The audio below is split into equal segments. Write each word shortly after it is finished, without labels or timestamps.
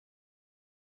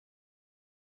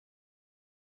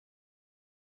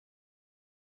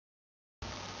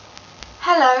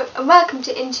Hello and welcome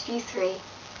to interview 3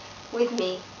 with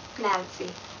me,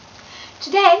 Nancy.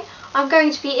 Today I'm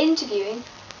going to be interviewing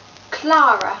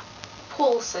Clara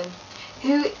Paulson,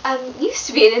 who used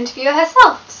to be an interviewer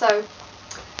herself. So,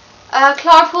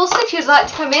 Clara Paulson, if you'd like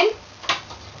to come in.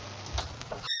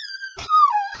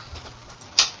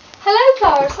 Hello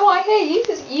Clara, so I hear you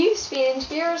used to be an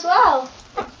interviewer as well.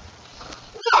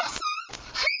 Yes.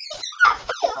 How does that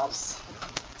feels?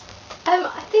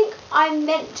 I think I'm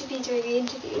meant to be doing the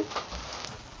interview. Yes,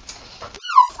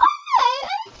 I know.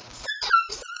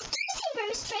 Sometimes things do seem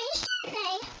very strange, don't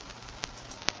they?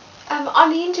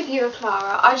 I'm the interviewer,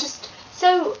 Clara.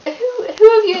 So who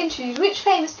have you interviewed? Which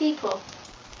famous people?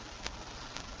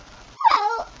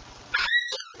 Well, how do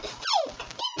you think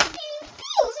interviewing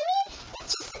feels? I mean,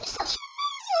 it's just such an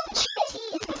amazing opportunity,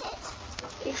 isn't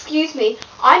it? Excuse me,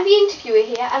 I'm the interviewer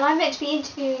here and I'm meant to be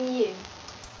interviewing you.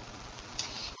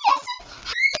 Yes, how do you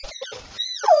think it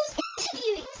feels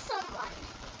interviewing someone?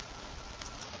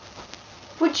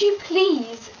 Would you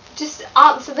please just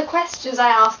answer the questions I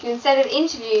ask you instead of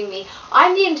interviewing me?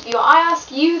 I'm the interviewer, I ask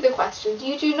you the questions,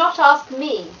 you do not ask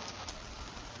me.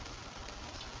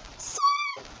 So,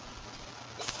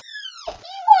 if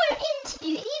you were an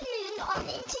interviewer, even though you're not an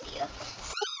interviewer,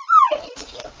 say you were an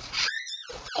interviewer, how do you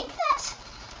think that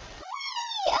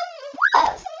really works? I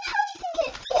mean, how do you think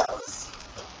it feels?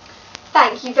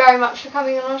 Thank you very much for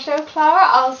coming on our show, Clara.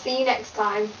 I'll see you next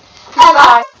time.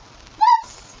 Goodbye.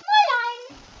 That's my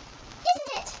line,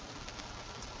 isn't it?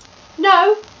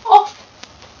 No, off.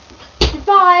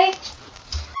 Goodbye.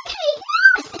 Okay,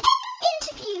 now it's the end of the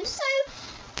interview, so,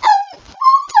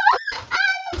 well done,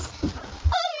 and,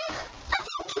 I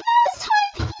think now it's time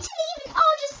for you to leave, and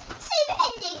I'll just say the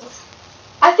endings.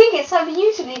 I think it's time for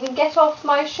you to leave and get off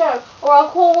my show, or I'll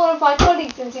call one of my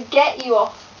colleagues in to get you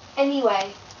off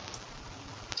anyway.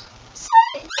 So,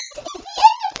 this is the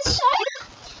end of the show,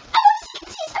 and obviously you can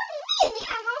see it's only me in the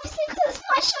camera, obviously, because it's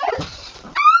my show, and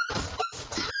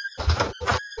it's time.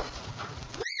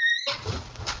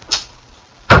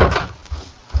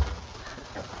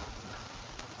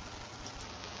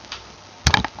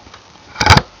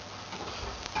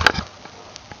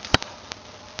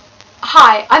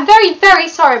 Hi, I'm very, very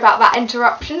sorry about that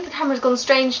interruption. The camera's gone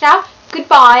strange now.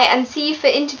 Goodbye and see you for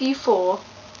interview 4.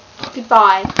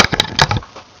 Goodbye.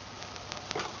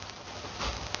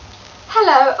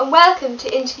 Hello and welcome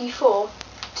to interview 4.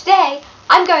 Today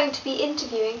I'm going to be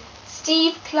interviewing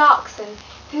Steve Clarkson,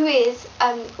 who is,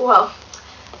 a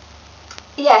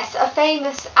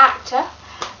famous actor.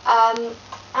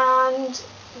 And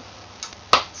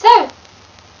so,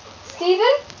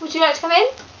 Stephen, would you like to come in?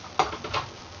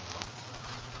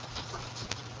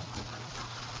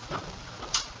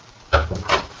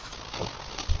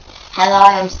 Hello,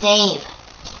 I'm Steve.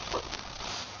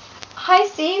 Hi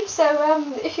Steve, so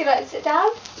if you'd like to sit down.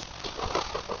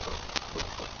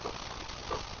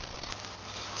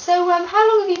 So how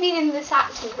long have you been in this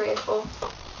acting career for?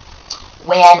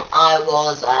 When I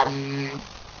was, I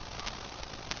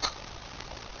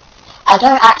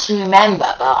don't actually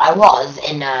remember, but I was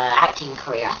in an acting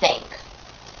career, I think.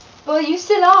 Well, you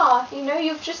still are. You know,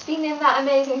 you've just been in that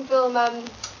amazing film, Life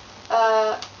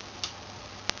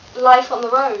on the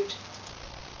Road.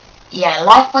 Yeah,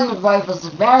 Life on the Road was a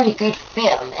very good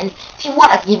film, and if you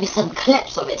want, I can give you some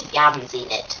clips of it if you haven't seen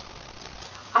it.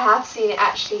 I have seen it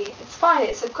actually. It's fine.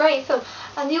 It's a great film.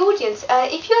 And the audience,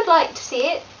 if you'd like to see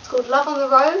it, it's called Love on the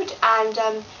Road, and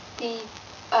the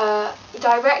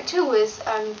director was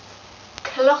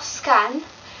Kloskan,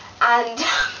 and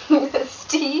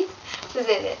Steve was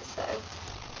in it. So.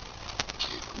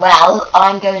 Well,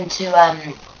 I'm going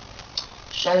to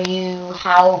show you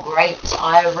how great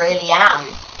I really am.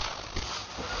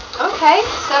 Okay,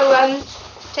 so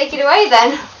take it away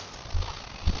then.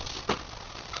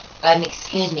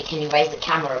 Excuse me, can you raise the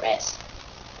camera a bit?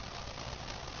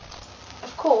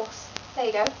 Of course. There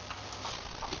you go.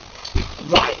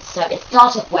 Right, so it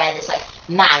starts off where this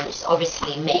man, which is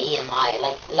obviously me in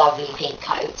my lovely pink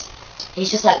coat. He's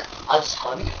just like, I'll just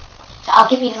home. So I'll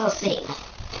give you a little scene.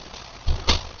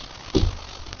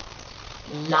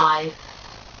 Life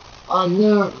on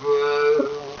the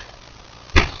road.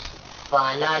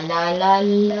 Fa la la la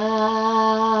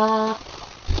la.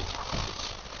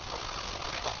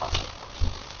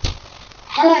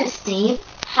 Hello, Steve.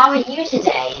 How are you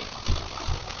today?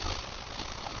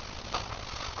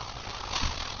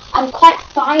 I'm quite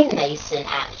fine, Mason,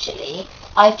 actually.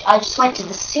 I just went to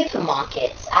the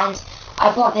supermarket and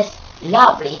I bought this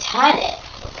lovely turnip.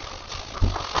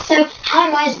 So, how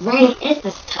nice really is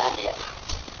this turnip?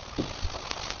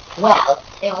 Well,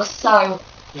 it was so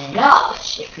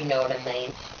lush, if you know what I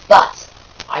mean. But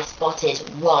I spotted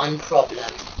one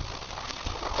problem.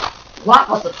 What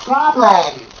was the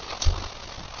problem?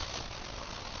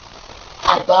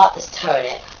 I bought this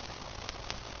turnip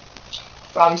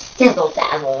from Sizzle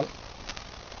Sazzle.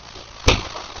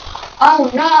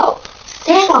 Oh no!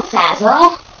 Sizzle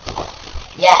Sazzle?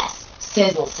 Yes,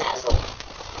 Sizzle Sazzle.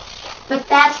 But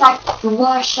that's like the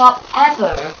worst shop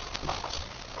ever.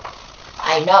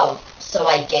 I know, so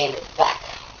I gave it back.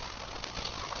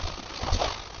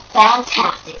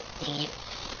 Fantastic, Steve.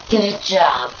 Good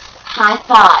job. High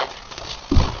five.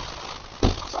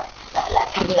 Sorry,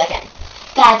 can I do that again?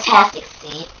 Fantastic,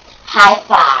 Steve. High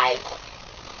five.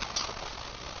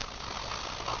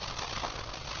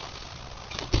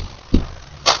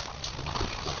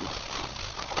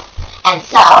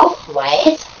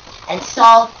 And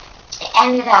so, it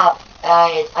ended up,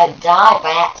 I died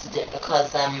by accident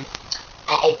because, I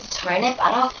ate the turnip.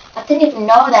 I didn't even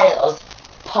know that it was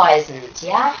poisoned,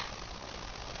 yeah?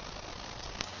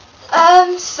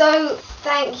 So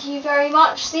thank you very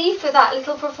much, Steve, for that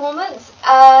little performance.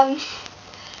 That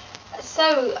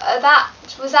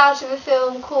was out of a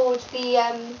film called the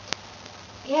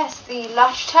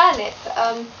Lush Turnip.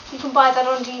 You can buy that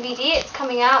on DVD. It's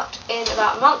coming out in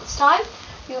about a month's time.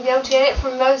 You'll be able to get it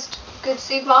from most good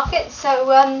supermarkets. So,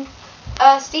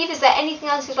 Steve, is there anything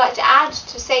else you'd like to add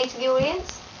to say to the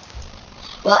audience?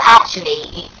 Well,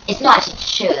 actually, it's not actually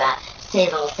true that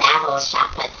Sizzle Sazzle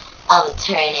shop and all the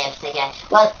turnips again.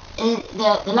 Well,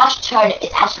 the Lush Turnip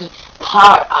is actually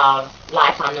part of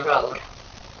life on the road.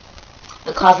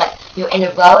 Because, like, you're in the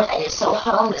road and you're so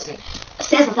homeless, and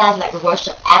Sizzle Sazzle is like the worst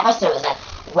shop ever, so it's like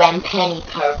 1 penny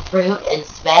per fruit and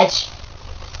veg.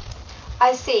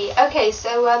 I see. Okay,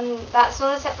 so that's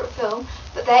not a separate film,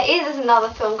 but there is another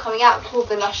film coming out called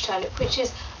The Lush Turnip, which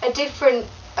is a different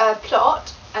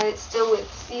plot, and it's still with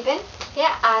Stephen.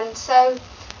 Yeah, and so,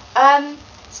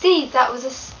 Steve, that was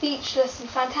a speechless and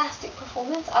fantastic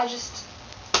performance. I just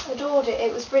adored it.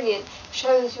 It was brilliant.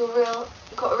 Shows you've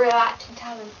got a real acting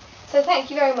talent. So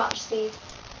thank you very much, Steve.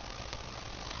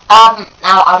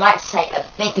 Now I'd like to say a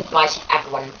big goodbye to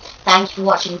everyone. Thank you for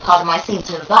watching part of my scene.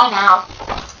 So bye now.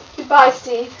 Goodbye,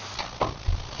 Steve.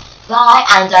 Bye,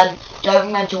 and don't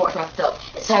remember to watch my film.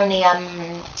 It's only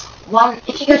one.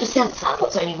 If you go to Sizzle Sazzle,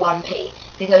 it's only 1p.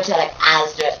 If you go to like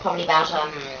Asda, it's probably about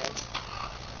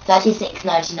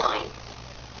 $36.99.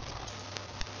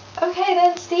 Okay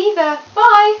then, Steve.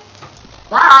 Bye.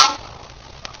 Bye.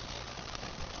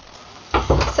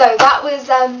 So that was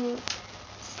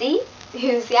Steve,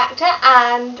 who's the actor,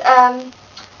 and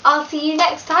I'll see you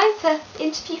next time for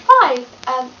interview 5.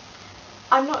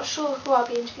 I'm not sure who I'll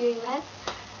be interviewing then.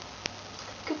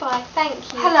 Goodbye, thank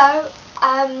you. Hello,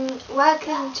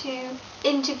 welcome to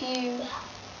interview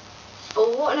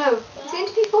 4. No, is it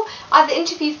interview 4? Either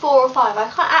interview 4 or 5. I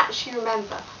can't actually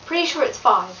remember. Pretty sure it's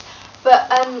 5. But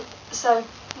so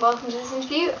welcome to this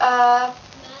interview.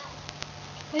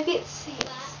 Maybe it's 6.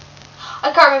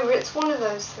 I can't remember. It's one of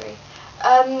those 3.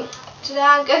 Today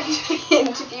I'm going to be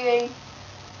interviewing.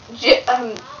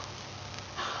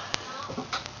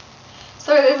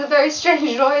 Sorry, there's a very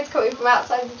strange noise coming from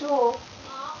outside the door.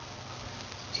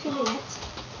 2 minutes.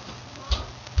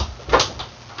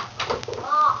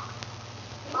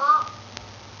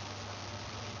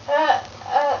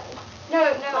 No,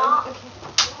 okay.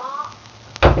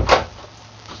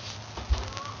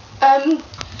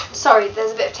 Sorry,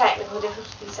 there's a bit of technical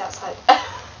difficulties outside.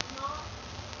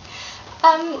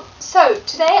 So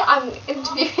today I'm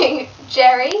interviewing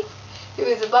Jerry, who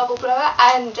is a bubble blower,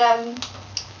 and can't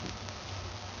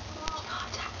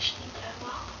actually blow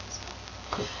bubbles.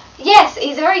 Yes,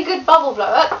 he's a very good bubble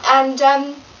blower, and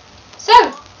so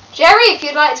Jerry, if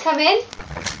you'd like to come in.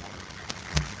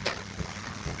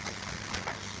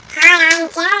 Hi, I'm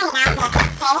Jerry, and I'm the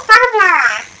famous bubble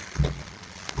blower.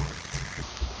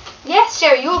 Yes,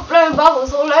 Jerry, you've blown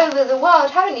bubbles all over the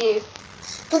world, haven't you?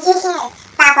 Did you hear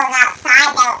bubbles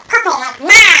outside? They were popping like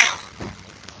mad.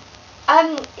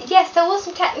 Yes, there was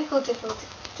some technical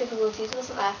difficulties,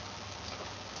 wasn't there?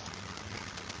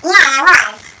 Yeah, there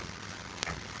was.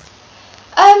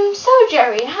 So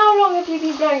Jerry, how long have you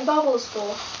been blowing bubbles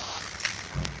for?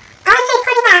 I would say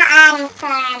pretty about for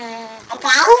a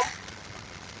day.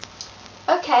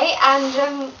 Okay,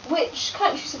 and which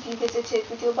countries have you visited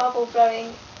with your bubble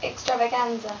blowing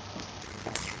extravaganza?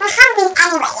 Well, I haven't been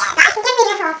anywhere yet, but I can give you a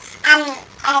little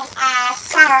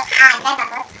show of how I blow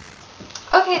bubbles.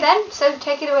 Okay then, so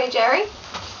take it away, Jerry.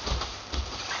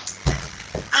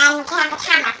 Can I have the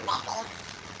camera for this, please?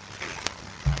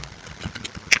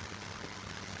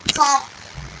 Cheers.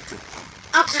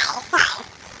 Okay, so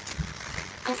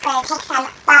I'm just going to take some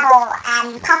bubble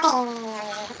popping,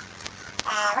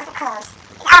 what's it called?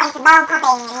 Oh, it's a bubble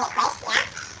popping liquid, yeah?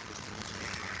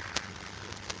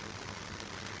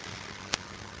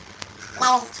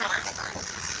 Let me try that again.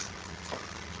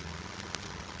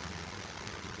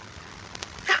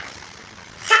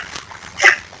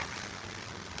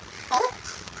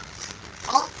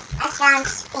 A strong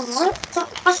spin,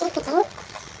 especially picking.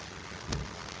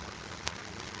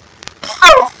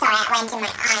 Oh, sorry, it went in my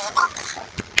eye a bit.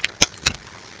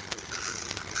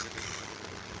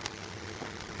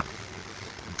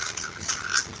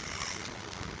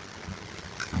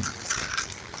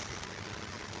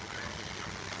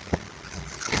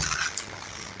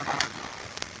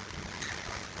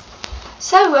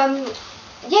 So,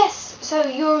 yes, so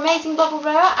you're amazing bubble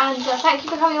blower, and thank you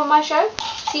for coming on my show.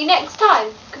 See you next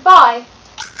time. Goodbye.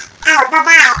 Oh,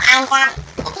 bye-bye, and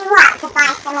if you want to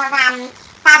buy some of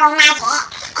Bubble Magic,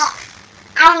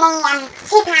 it's only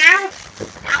 £2,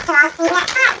 so I'll see you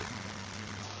next time.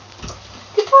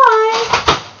 Goodbye.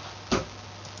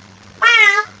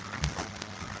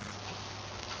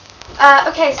 Bye.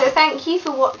 Okay, so thank you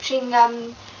for watching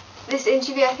this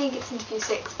interview. I think it's interview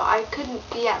 6, but I couldn't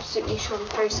be absolutely sure. I'm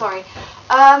very sorry.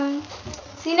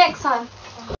 See you next time.